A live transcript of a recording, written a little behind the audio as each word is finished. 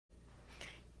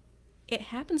It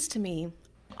happens to me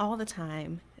all the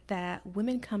time that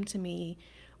women come to me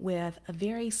with a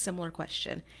very similar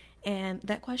question. And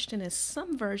that question is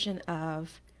some version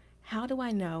of, how do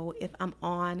I know if I'm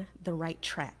on the right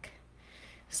track?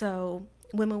 So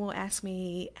women will ask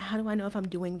me, how do I know if I'm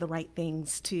doing the right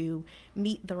things to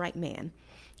meet the right man?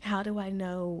 How do I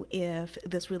know if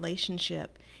this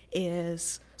relationship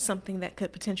is something that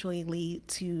could potentially lead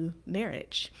to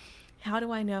marriage? How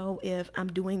do I know if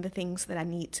I'm doing the things that I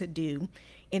need to do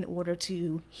in order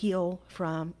to heal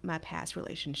from my past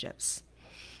relationships?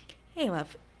 Hey,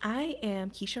 love. I am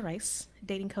Keisha Rice,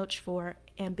 dating coach for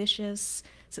ambitious,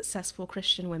 successful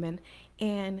Christian women.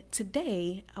 And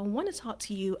today I want to talk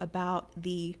to you about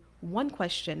the one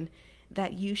question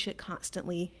that you should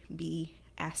constantly be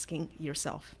asking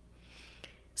yourself.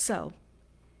 So,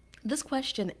 this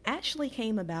question actually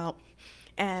came about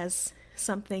as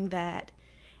something that,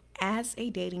 as a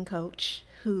dating coach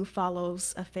who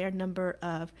follows a fair number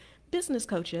of business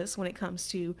coaches when it comes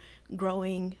to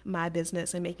growing my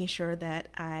business and making sure that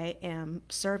I am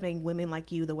serving women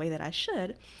like you the way that I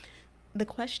should, the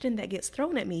question that gets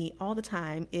thrown at me all the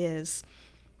time is,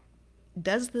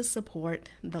 does this support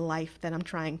the life that I'm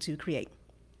trying to create?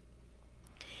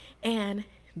 And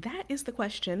that is the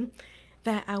question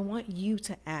that I want you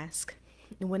to ask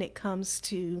when it comes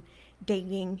to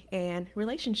dating and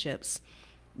relationships.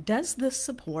 Does this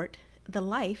support the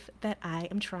life that I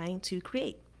am trying to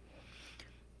create?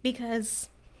 Because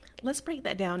let's break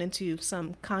that down into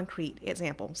some concrete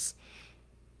examples.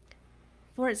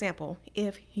 For example,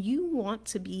 if you want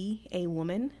to be a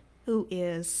woman who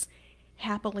is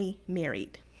happily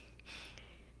married,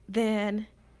 then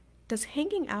does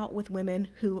hanging out with women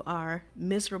who are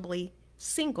miserably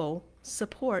single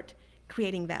support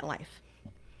creating that life?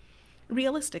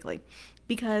 Realistically,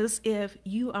 because if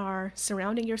you are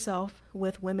surrounding yourself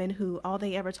with women who all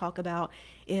they ever talk about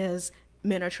is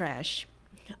men are trash,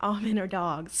 all men are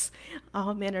dogs,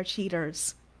 all men are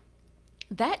cheaters,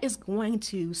 that is going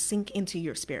to sink into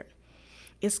your spirit.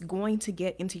 It's going to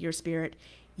get into your spirit.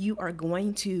 You are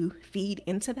going to feed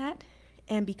into that.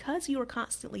 And because you are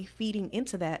constantly feeding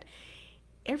into that,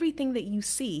 everything that you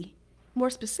see, more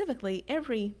specifically,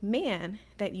 every man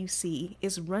that you see,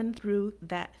 is run through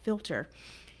that filter.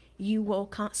 You will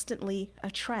constantly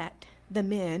attract the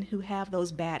men who have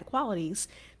those bad qualities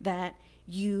that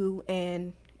you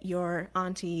and your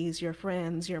aunties, your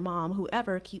friends, your mom,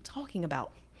 whoever keep talking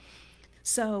about.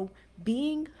 So,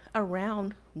 being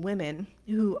around women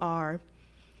who are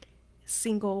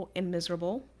single and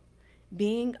miserable,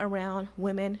 being around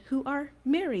women who are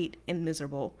married and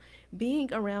miserable,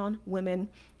 being around women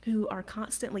who are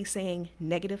constantly saying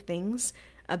negative things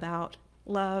about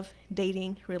love,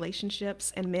 dating,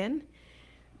 relationships, and men,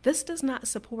 this does not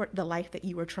support the life that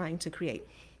you are trying to create.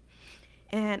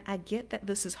 And I get that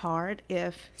this is hard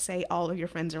if, say, all of your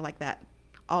friends are like that,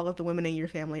 all of the women in your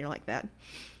family are like that.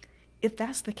 If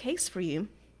that's the case for you,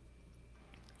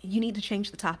 you need to change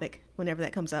the topic whenever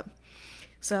that comes up.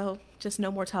 So just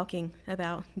no more talking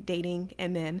about dating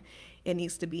and men. It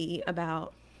needs to be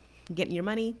about getting your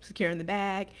money, securing the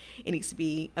bag. It needs to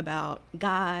be about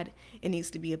God. It needs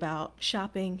to be about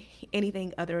shopping,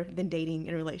 anything other than dating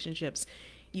and relationships.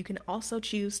 You can also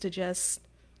choose to just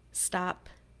stop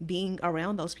being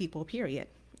around those people, period.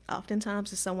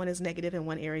 Oftentimes, if someone is negative in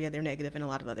one area, they're negative in a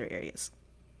lot of other areas.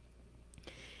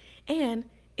 And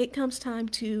it comes time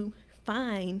to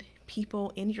find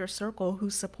people in your circle who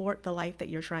support the life that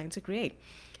you're trying to create.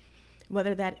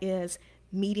 Whether that is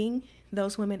meeting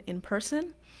those women in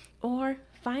person or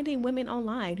finding women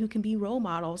online who can be role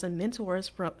models and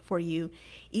mentors for you,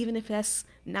 even if that's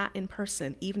not in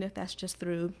person, even if that's just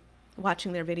through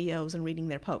watching their videos and reading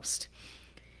their posts.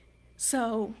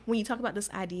 So when you talk about this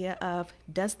idea of,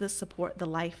 does this support the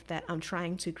life that I'm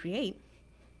trying to create?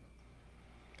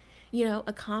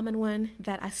 A common one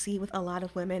that I see with a lot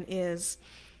of women is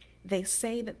they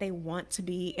say that they want to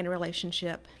be in a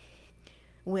relationship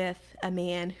with a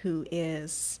man who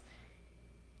is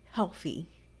healthy.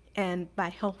 And by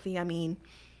healthy, I mean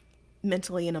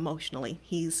mentally and emotionally.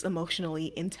 He's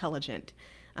emotionally intelligent.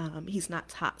 He's not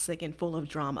toxic and full of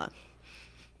drama.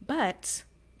 But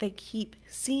they keep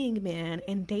seeing men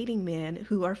and dating men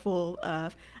who are full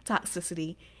of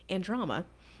toxicity and drama.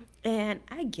 And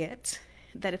I get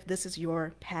that if this is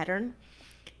your pattern,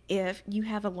 if you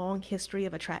have a long history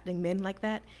of attracting men like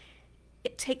that,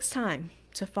 it takes time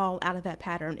to fall out of that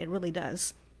pattern. It really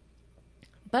does.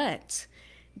 But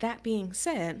that being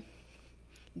said,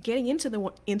 getting into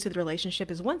the relationship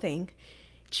is one thing.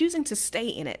 Choosing to stay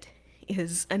in it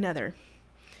is another.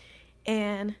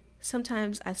 And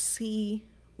sometimes I see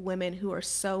women who are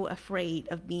so afraid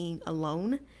of being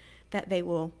alone that they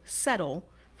will settle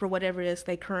for whatever it is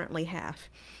they currently have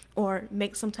or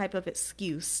make some type of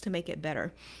excuse to make it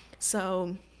better.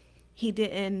 So he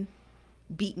didn't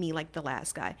beat me like the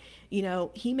last guy. You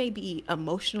know, he may be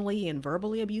emotionally and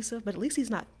verbally abusive, but at least he's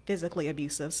not physically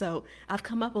abusive. So I've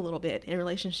come up a little bit in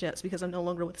relationships because I'm no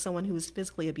longer with someone who is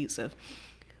physically abusive.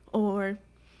 Or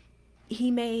he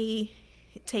may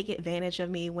take advantage of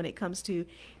me when it comes to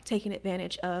taking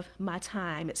advantage of my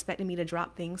time, expecting me to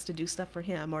drop things to do stuff for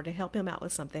him or to help him out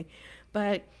with something.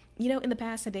 But you know, in the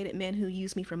past, I dated men who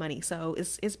used me for money, so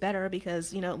it's better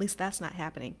because you know at least that's not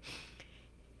happening.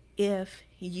 If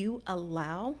you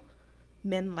allow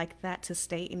men like that to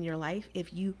stay in your life,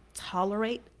 if you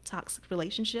tolerate toxic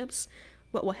relationships,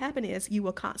 what will happen is you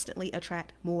will constantly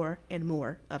attract more and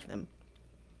more of them.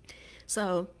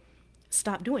 So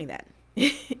stop doing that.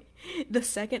 The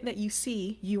second that you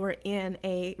see you are in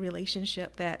a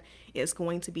relationship that is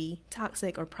going to be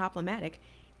toxic or problematic,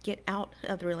 get out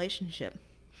of the relationship.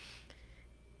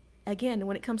 Again,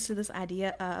 when it comes to this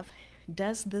idea of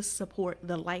does this support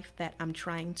the life that I'm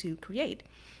trying to create?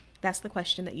 That's the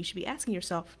question that you should be asking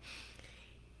yourself.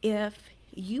 If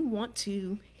you want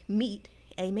to meet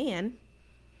a man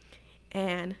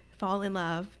and fall in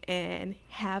love and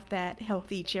have that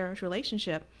healthy, cherished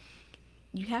relationship,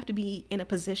 you have to be in a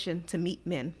position to meet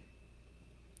men.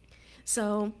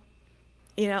 So,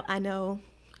 you know, I know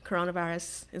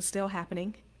coronavirus is still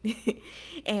happening.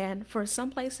 And for some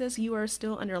places, you are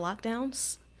still under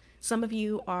lockdowns. Some of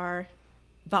you are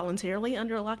voluntarily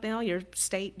under a lockdown. Your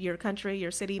state, your country,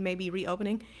 your city may be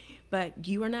reopening, but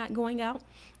you are not going out.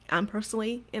 I'm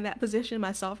personally in that position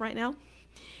myself right now.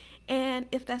 And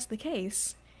if that's the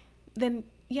case, then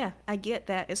yeah, I get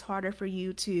that it's harder for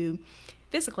you to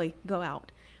physically go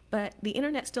out, but the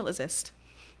internet still exists.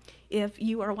 If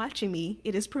you are watching me,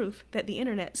 it is proof that the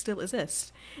internet still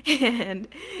exists. And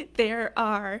there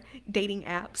are dating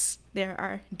apps, there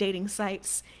are dating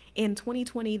sites. In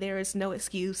 2020, there is no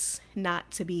excuse not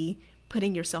to be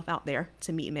putting yourself out there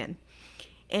to meet men.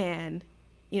 And,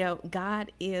 you know,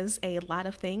 God is a lot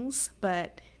of things,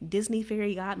 but Disney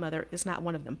fairy godmother is not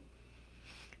one of them.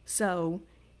 So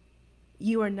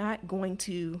you are not going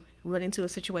to run into a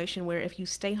situation where if you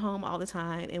stay home all the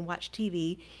time and watch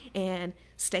TV and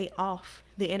stay off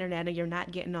the internet and you're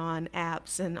not getting on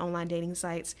apps and online dating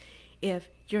sites, if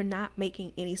you're not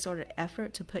making any sort of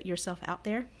effort to put yourself out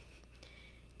there,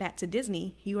 back to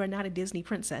Disney, you are not a Disney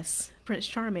princess. Prince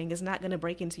Charming is not going to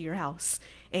break into your house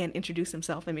and introduce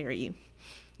himself and marry you.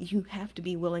 You have to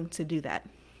be willing to do that.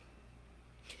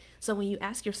 So when you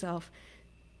ask yourself,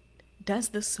 does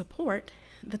this support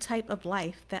the type of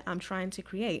life that I'm trying to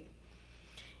create?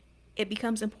 It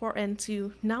becomes important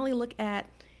to not only look at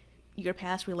your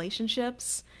past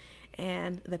relationships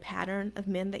and the pattern of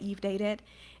men that you've dated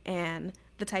and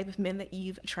the type of men that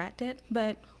you've attracted,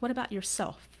 but what about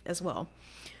yourself as well?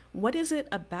 What is it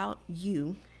about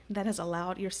you that has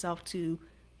allowed yourself to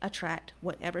attract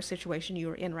whatever situation you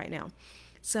are in right now?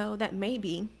 So that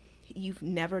maybe you've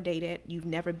never dated, you've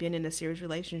never been in a serious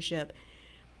relationship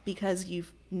because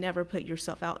you've never put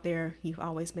yourself out there, you've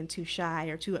always been too shy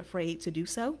or too afraid to do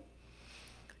so,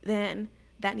 then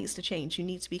that needs to change. You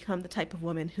need to become the type of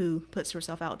woman who puts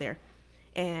herself out there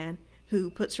and who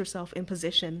puts herself in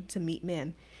position to meet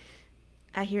men.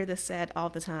 I hear this said all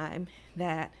the time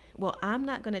that, well, I'm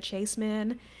not going to chase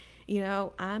men. You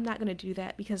know, I'm not going to do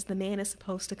that because the man is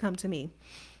supposed to come to me.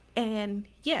 And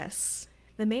yes,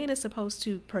 the man is supposed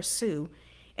to pursue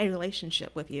a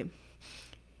relationship with you.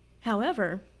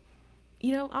 However,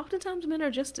 you know, oftentimes men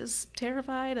are just as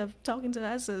terrified of talking to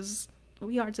us as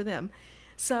we are to them.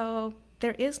 So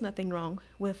there is nothing wrong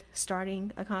with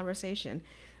starting a conversation.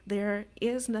 There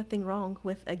is nothing wrong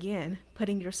with, again,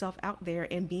 putting yourself out there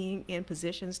and being in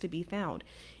positions to be found.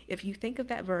 If you think of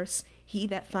that verse, he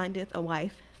that findeth a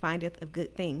wife findeth a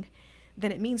good thing,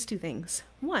 then it means two things.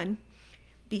 One,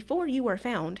 before you are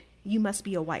found, you must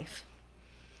be a wife.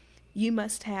 You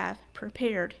must have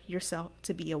prepared yourself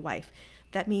to be a wife.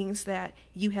 That means that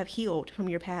you have healed from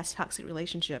your past toxic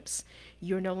relationships.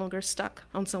 You're no longer stuck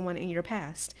on someone in your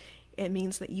past. It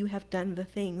means that you have done the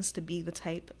things to be the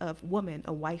type of woman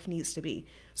a wife needs to be: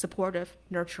 supportive,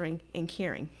 nurturing, and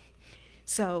caring.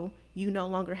 So you no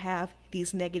longer have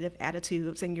these negative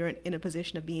attitudes and you're in a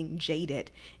position of being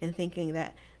jaded and thinking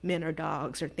that men are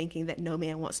dogs or thinking that no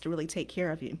man wants to really take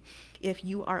care of you. If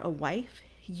you are a wife,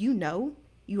 you know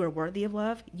you are worthy of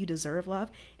love, you deserve love,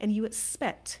 and you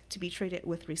expect to be treated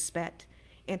with respect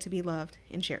and to be loved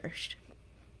and cherished.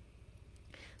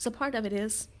 So part of it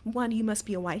is, one, you must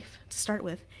be a wife to start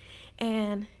with,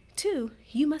 and two,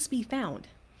 you must be found.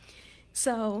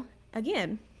 So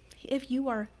again, if you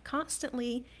are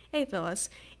constantly Hey, Phyllis,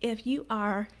 if you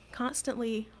are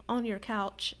constantly on your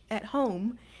couch at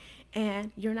home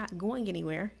and you're not going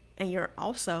anywhere, and you're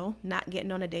also not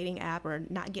getting on a dating app or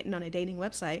not getting on a dating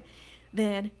website,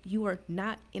 then you are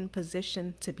not in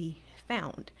position to be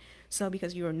found. So,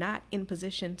 because you are not in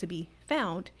position to be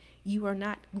found, you are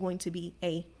not going to be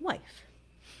a wife.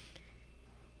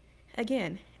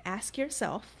 Again, ask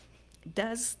yourself,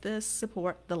 does this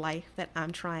support the life that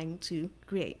I'm trying to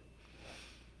create?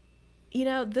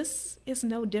 This is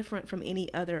no different from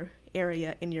any other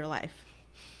area in your life.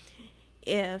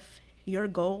 If your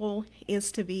goal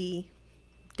is to be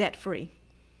debt free,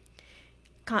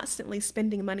 constantly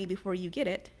spending money before you get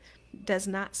it does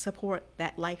not support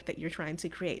that life that you're trying to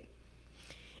create.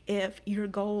 If your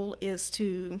goal is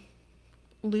to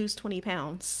lose 20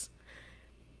 pounds,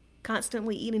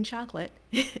 constantly eating chocolate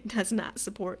does not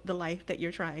support the life that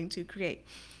you're trying to create.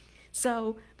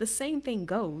 So the same thing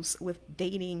goes with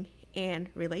dating and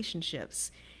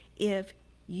relationships. If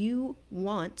you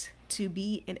want to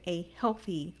be in a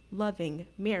healthy, loving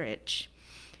marriage,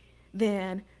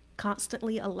 then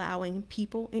constantly allowing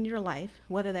people in your life,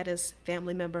 whether that is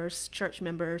family members, church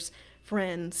members,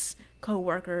 friends,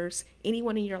 co-workers,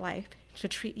 anyone in your life, to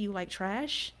treat you like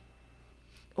trash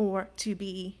or to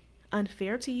be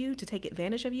unfair to you, to take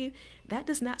advantage of you, that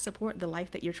does not support the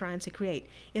life that you're trying to create.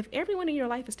 If everyone in your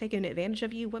life is taking advantage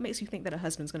of you, what makes you think that a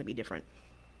husband's going to be different?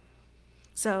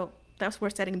 So that's where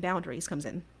setting boundaries comes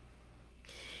in.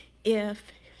 If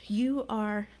you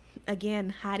are,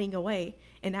 again, hiding away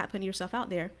and not putting yourself out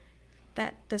there,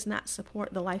 that does not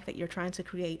support the life that you're trying to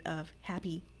create of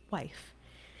happy wife.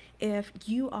 If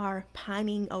you are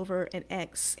pining over an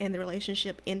ex and the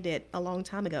relationship ended a long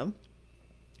time ago,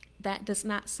 that does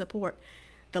not support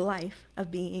the life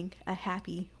of being a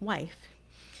happy wife.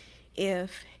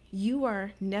 If you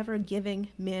are never giving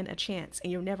men a chance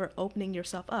and you're never opening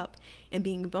yourself up and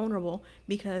being vulnerable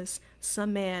because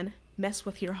some man messed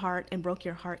with your heart and broke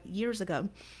your heart years ago,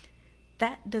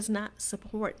 that does not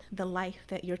support the life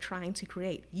that you're trying to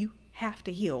create. You have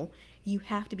to heal. You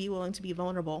have to be willing to be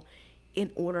vulnerable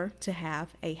in order to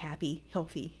have a happy,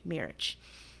 healthy marriage.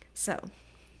 So,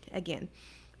 again,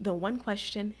 the one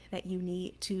question that you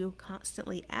need to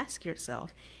constantly ask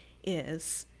yourself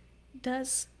is,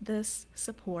 does this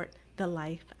support the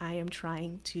life I am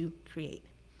trying to create?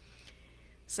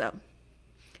 So,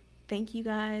 thank you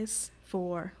guys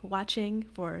for watching,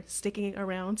 for sticking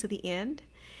around to the end.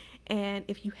 And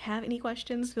if you have any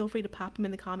questions, feel free to pop them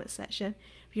in the comment section.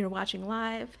 If you're watching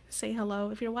live, say hello.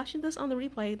 If you're watching this on the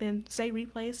replay, then say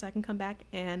replay so I can come back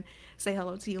and say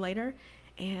hello to you later.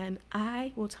 And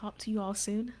I will talk to you all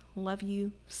soon. Love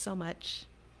you so much.